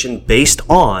organization based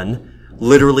on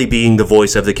literally being the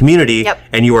voice of the community,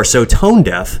 and you are so tone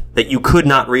deaf that you could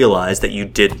not realize that you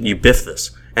biffed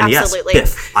this. And Absolutely.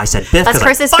 yes, Biff. I said Biff. That's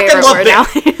Chris's I favorite word now.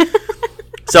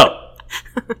 So,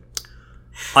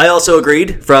 I also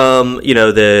agreed from,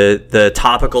 the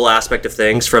topical aspect of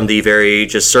things, from the very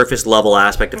just surface level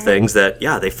aspect of things, that,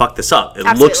 yeah, they fucked this up.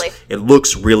 It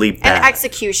looks really bad. And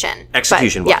execution.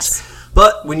 Execution-wise. Yes.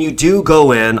 But when you do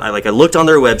go in, I looked on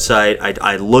their website.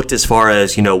 I looked as far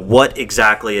as, what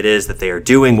exactly it is that they are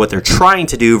doing, what they're trying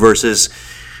to do versus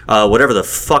whatever the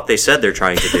fuck they said they're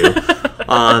trying to do.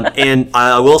 And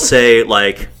I will say,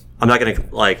 I'm not going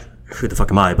to, who the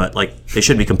fuck am I? But, they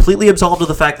should be completely absolved of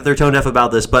the fact that they're tone deaf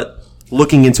about this. But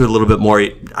looking into it a little bit more,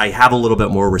 I have a little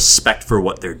bit more respect for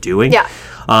what they're doing. Yeah.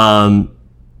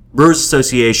 Brewers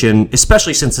Association,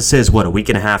 especially since this is, a week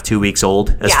and a half, 2 weeks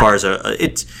old, as far as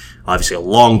it's obviously a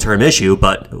long-term issue,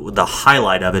 but the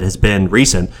highlight of it has been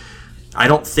recent. I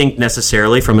don't think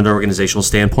necessarily from an organizational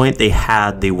standpoint they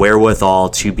had the wherewithal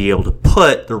to be able to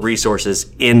put the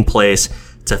resources in place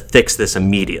to fix this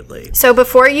immediately. So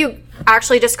before you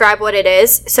actually describe what it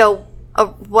is,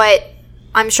 what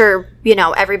I'm sure,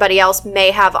 everybody else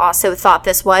may have also thought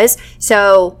this was.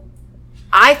 So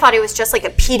I thought it was just like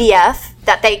a PDF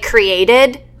that they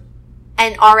created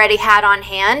and already had on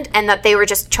hand, and that they were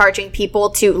just charging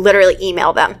people to literally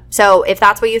email them. So if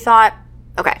that's what you thought,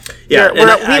 okay. Yeah, we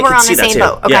were on the same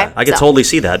boat. Okay. Yeah, I could totally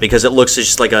see that, because it looks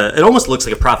just it almost looks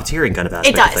like a profiteering kind of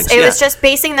aspect. It does. Of things. It was just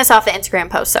basing this off the Instagram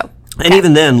post. So, and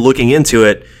even then, looking into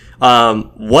it,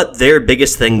 what their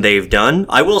biggest thing they've done,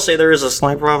 I will say there is a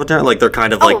slight profiteering. They're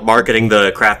kind of marketing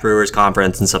the craft brewers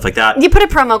conference and stuff like that. You put a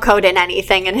promo code in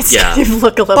anything, and it's going to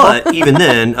look a little. But even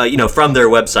then, from their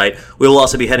website, we will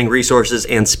also be heading resources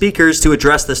and speakers to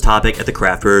address this topic at the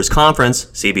Craft Brewers Conference,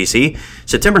 CBC,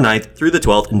 September 9th through the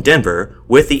 12th in Denver,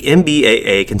 with the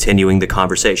MBAA continuing the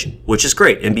conversation, which is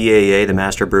great. MBAA, the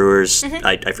Master Brewers,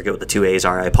 I forget what the 2 A's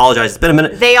are. I apologize. It's been a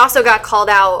minute. They also got called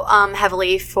out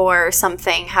heavily for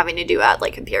something having to do at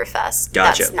a beer fest.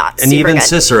 Gotcha. That's not and super even good.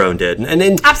 Cicerone did. And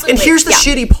Absolutely. And here's the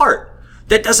shitty part.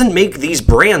 That doesn't make these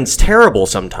brands terrible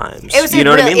sometimes. It was you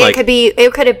know what I mean?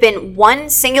 It could have been one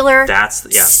singular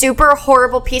super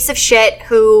horrible piece of shit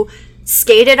who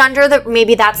skated under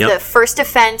maybe that's the first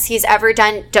offense he's ever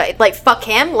done. Fuck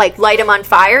him, light him on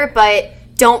fire, but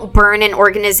don't burn an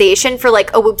organization for a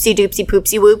whoopsie doopsie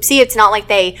poopsie whoopsie. It's not like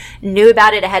they knew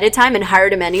about it ahead of time and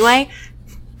hired him anyway.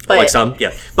 But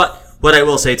But what I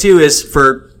will say too is,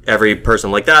 for every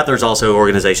person like that, there's also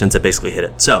organizations that basically hit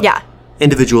it. So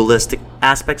individualistic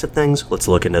aspects of things, let's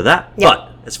look into that. Yep.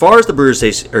 But as far as the Brewers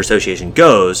Association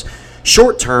goes,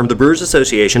 short term, the Brewers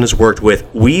Association has worked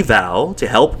with WeVow to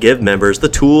help give members the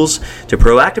tools to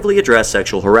proactively address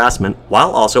sexual harassment,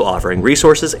 while also offering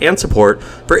resources and support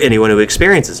for anyone who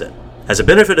experiences it. As a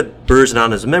benefit of Brewers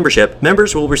Anonymous membership,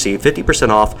 members will receive 50%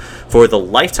 off for the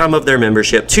lifetime of their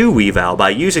membership to WeVow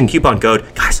by using coupon code,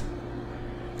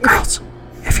 girls,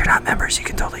 if you're not members, you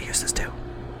can totally use this too.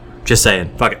 Just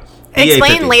saying. Fuck it.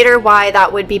 Explain later why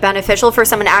that would be beneficial for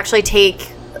someone to actually take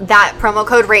that promo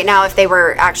code right now if they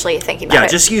were actually thinking about it. Yeah,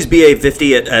 just use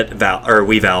BA50 at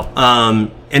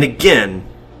WeVow. And again,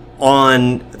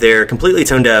 on their completely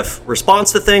tone-deaf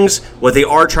response to things, what they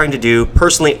are trying to do,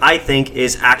 personally, I think,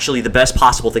 is actually the best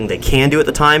possible thing they can do at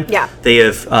the time. Yeah. They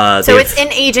have... so it's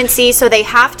an agency, so they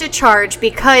have to charge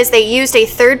because they used a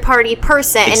third-party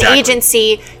person, an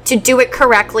agency, to do it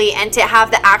correctly and to have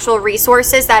the actual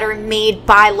resources that are made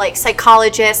by,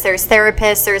 psychologists, there's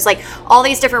therapists, there's, all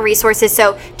these different resources.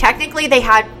 So technically, they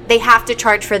have to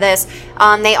charge for this.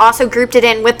 They also grouped it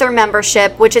in with their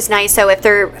membership, which is nice. So if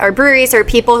there are breweries or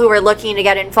people who are looking to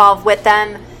get involved with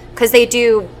them, because they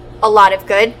do a lot of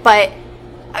good, but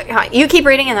you keep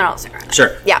reading and then I'll start.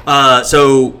 Sure. Yeah.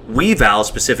 So WeVow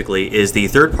specifically is the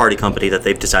third-party company that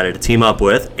they've decided to team up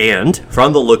with, and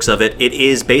from the looks of it, it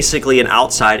is basically an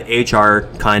outside HR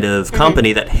kind of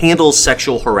company that handles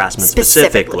sexual harassment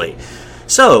specifically.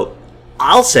 So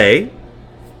I'll say,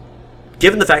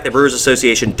 given the fact that Brewers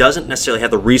Association doesn't necessarily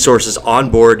have the resources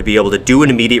on board to be able to do an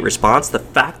immediate response, the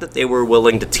fact that they were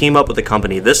willing to team up with a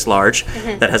company this large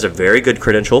that has a very good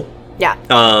credential,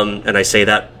 and I say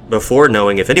that before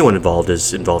knowing if anyone involved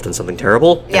is involved in something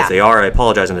terrible. If they are, I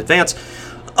apologize in advance.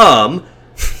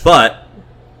 But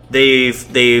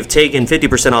they've taken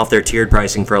 50% off their tiered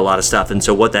pricing for a lot of stuff, and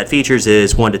so what that features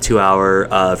is 1 to 2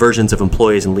 hour versions of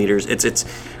employees and leaders. It's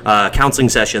counseling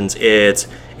sessions, it's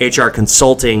HR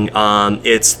consulting,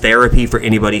 it's therapy for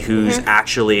anybody who's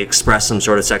actually expressed some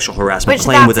sort of sexual harassment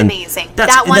claim. That's amazing.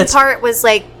 That one part was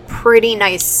pretty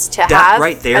nice to have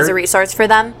right there, as a resource for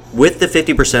them. With the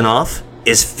 50% off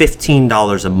is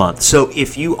 $15 a month. So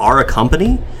if you are a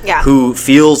company who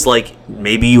feels like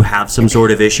maybe you have some sort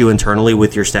of issue internally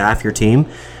with your staff, your team,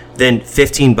 then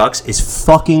 $15 is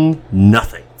fucking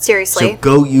nothing. Seriously. So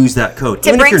go use that code.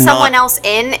 To bring someone else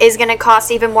in is going to cost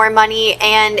even more money,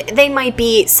 and they might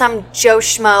be some Joe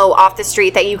Schmo off the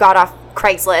street that you got off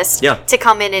Craigslist to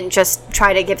come in and just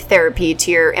try to give therapy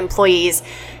to your employees.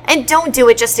 And don't do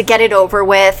it just to get it over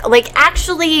with. Like,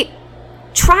 actually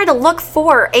try to look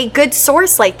for a good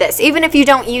source like this. Even if you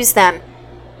don't use them,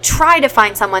 try to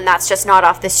find someone that's just not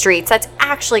off the streets. That's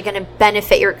actually going to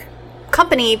benefit your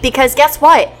company, because guess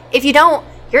what? If you don't,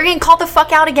 you're getting called the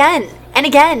fuck out again and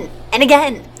again and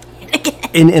again and again.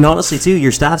 And honestly, too,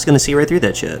 your staff's going to see right through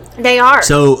that shit. They are.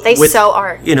 They so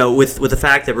are. You know, with the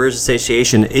fact that Brewers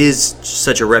Association is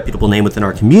such a reputable name within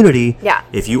our community,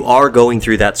 if you are going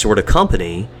through that sort of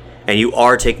company and you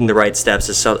are taking the right steps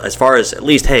as far as, at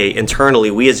least, hey,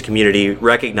 internally, we as a community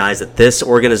recognize that this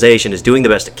organization is doing the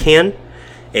best it can,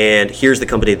 and here's the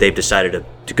company they've decided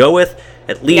to go with.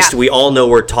 At least we all know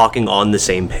we're talking on the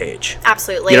same page.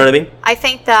 Absolutely. You know what I mean? I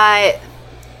think that,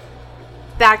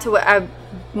 back to what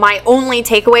my only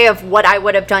takeaway of what I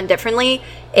would have done differently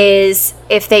is,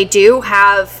 if they do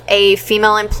have a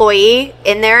female employee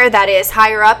in there that is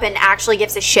higher up and actually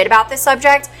gives a shit about this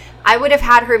subject, I would have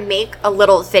had her make a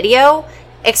little video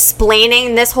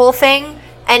explaining this whole thing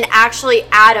and actually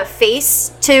add a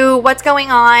face to what's going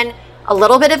on, a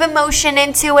little bit of emotion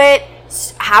into it,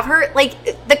 have her,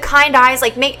 like, the kind eyes,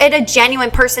 like, make it a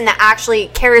genuine person that actually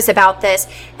cares about this.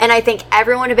 And I think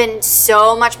everyone would have been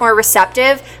so much more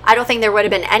receptive. I don't think there would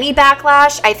have been any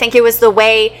backlash. I think it was the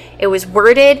way it was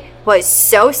worded was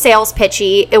so sales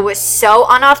pitchy. It was so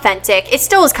unauthentic. It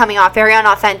still is coming off very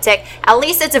unauthentic. At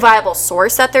least it's a viable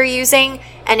source that they're using,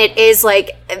 and it is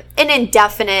like an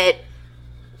indefinite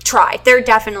try. They're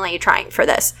definitely trying for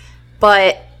this,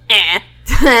 but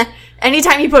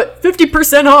anytime you put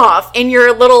 50% off in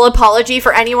your little apology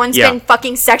for anyone's been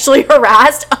fucking sexually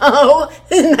harassed, oh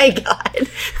my God.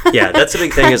 Yeah, that's the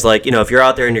big thing is, like, you know, if you're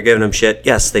out there and you're giving them shit,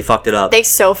 yes, they fucked it up. They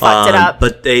so fucked it up.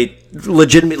 But they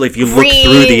legitimately, if you look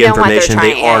through the information,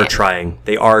 they are trying.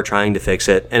 They are trying to fix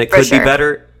it. And it could be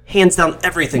better. Hands down,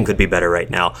 everything could be better right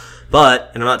now.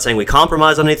 But, and I'm not saying we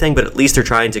compromise on anything, but at least they're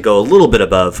trying to go a little bit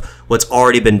above what's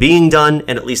already been being done,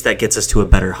 and at least that gets us to a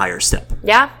better, higher step.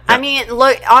 Yeah. I mean,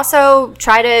 look, also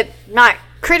try to not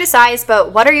criticize,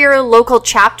 but what are your local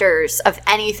chapters of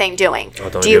anything doing?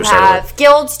 Do you have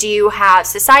guilds? Do you have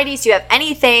societies? Do you have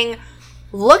anything?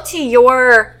 Look to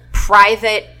your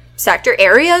private sector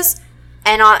areas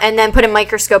and then put a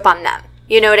microscope on them.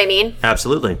 You know what I mean?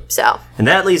 Absolutely. So. And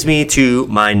that leads me to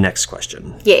my next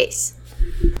question. Yes.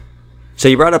 So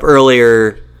you brought up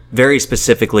earlier, very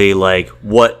specifically, like,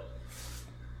 what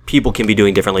people can be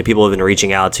doing differently. People have been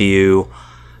reaching out to you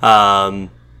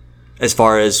as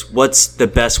far as what's the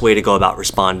best way to go about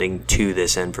responding to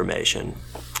this information.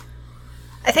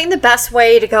 I think the best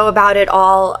way to go about it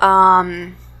all,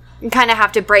 you kind of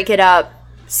have to break it up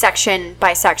section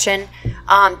by section.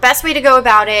 Best way to go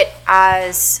about it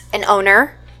as an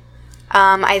owner,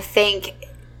 I think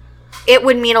it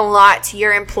would mean a lot to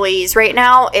your employees right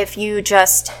now if you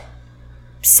just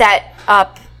set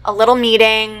up a little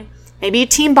meeting, maybe a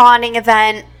team bonding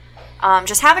event,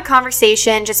 just have a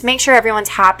conversation, just make sure everyone's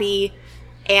happy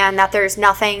and that there's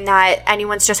nothing that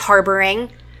anyone's just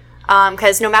harboring,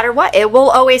 because no matter what, it will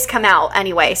always come out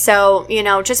anyway. So, you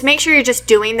know, just make sure you're just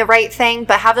doing the right thing,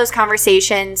 but have those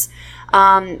conversations.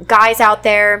 Guys out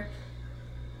there,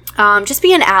 just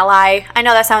be an ally. I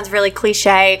know that sounds really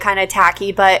cliche, kind of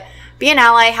tacky, but be an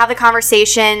ally, have a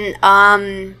conversation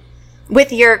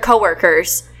with your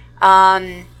coworkers.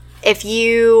 If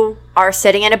you are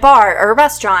sitting in a bar or a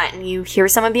restaurant and you hear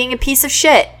someone being a piece of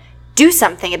shit, do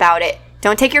something about it.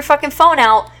 Don't take your fucking phone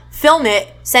out, film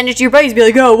it, send it to your buddies, be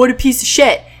like, oh, what a piece of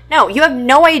shit. No, you have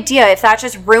no idea if that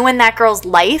just ruined that girl's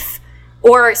life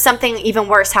or something even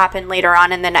worse happened later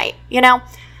on in the night, you know?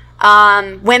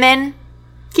 Women,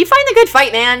 keep fighting the good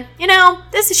fight, man. You know,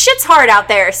 this shit's hard out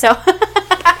there, so...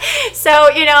 So,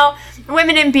 you know,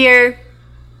 women in beer,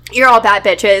 you're all bad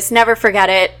bitches. Never forget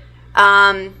it.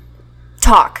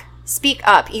 Talk. Speak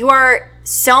up. You are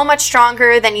so much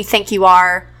stronger than you think you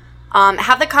are.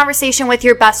 Have the conversation with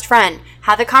your best friend.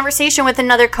 Have the conversation with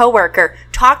another coworker.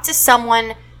 Talk to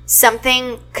someone.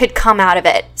 Something could come out of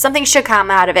it. Something should come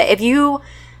out of it. If you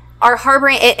are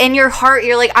harboring it in your heart,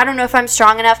 you're like, I don't know if I'm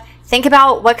strong enough. Think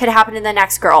about what could happen to the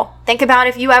next girl. Think about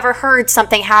if you ever heard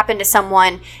something happen to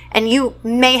someone and you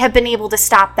may have been able to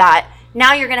stop that.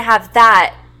 Now you're going to have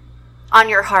that on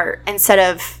your heart instead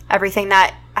of everything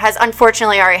that has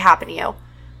unfortunately already happened to you.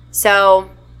 So,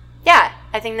 yeah,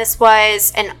 I think this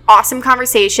was an awesome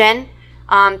conversation.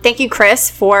 Thank you, Chris,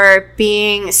 for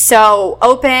being so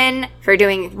open, for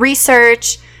doing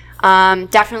research.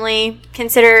 Definitely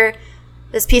consider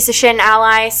this piece of shit an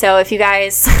ally. So if you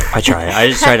guys... I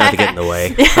just try not to get in the way.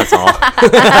 That's all.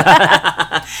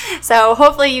 So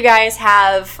hopefully you guys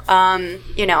have, guys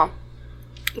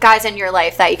in your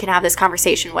life that you can have this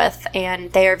conversation with,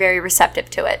 and they are very receptive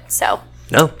to it. So...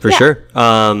 No, for sure.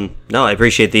 No, I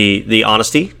appreciate the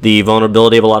honesty, the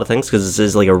vulnerability of a lot of things, because this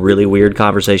is like a really weird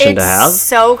conversation to have. It's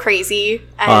so crazy.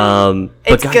 And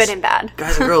it's guys, good and bad.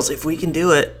 Guys and girls, if we can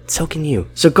do it, so can you.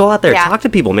 So go out there, talk to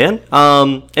people, man.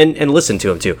 And listen to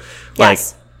them too. Like,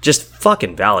 just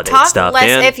fucking validate stuff, less,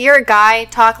 man. If you're a guy,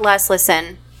 talk less,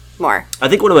 listen more. I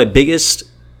think one of my biggest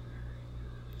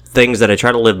things that I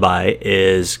try to live by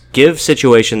is give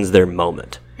situations their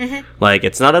moment. Mm-hmm. Like,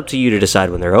 it's not up to you to decide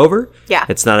when they're over. Yeah.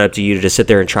 It's not up to you to just sit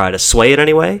there and try to sway it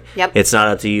anyway. Yep. It's not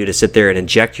up to you to sit there and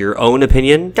inject your own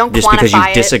opinion Don't just because you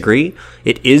quantify it. disagree.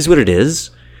 It is what it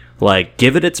is. Like,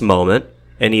 give it its moment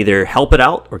and either help it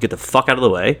out or get the fuck out of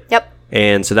the way. Yep.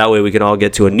 And so that way we can all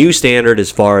get to a new standard as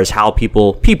far as how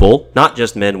people, not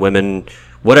just men, women,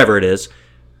 whatever it is,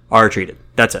 are treated.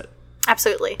 That's it.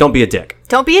 Absolutely. Don't be a dick.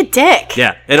 Don't be a dick.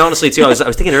 Yeah. And honestly, too, I was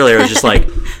thinking earlier, I was just like,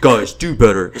 guys, do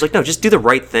better. I was like, no, just do the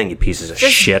right thing, you pieces of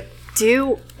shit.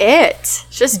 Do it.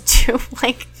 Just do,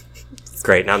 like...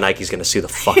 Great. Now Nike's going to sue the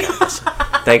fuck out of us.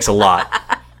 Thanks a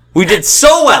lot. We did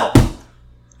so well.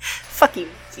 Fuck you.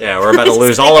 Yeah, we're about to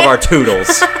lose all of our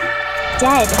toodles.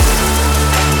 Dead.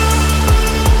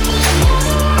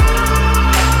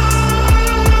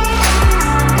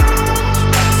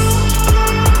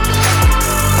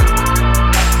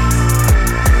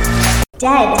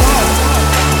 Dead.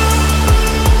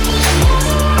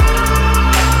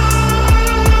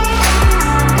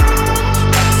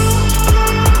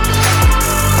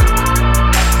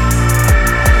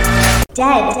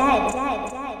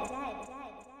 Dead.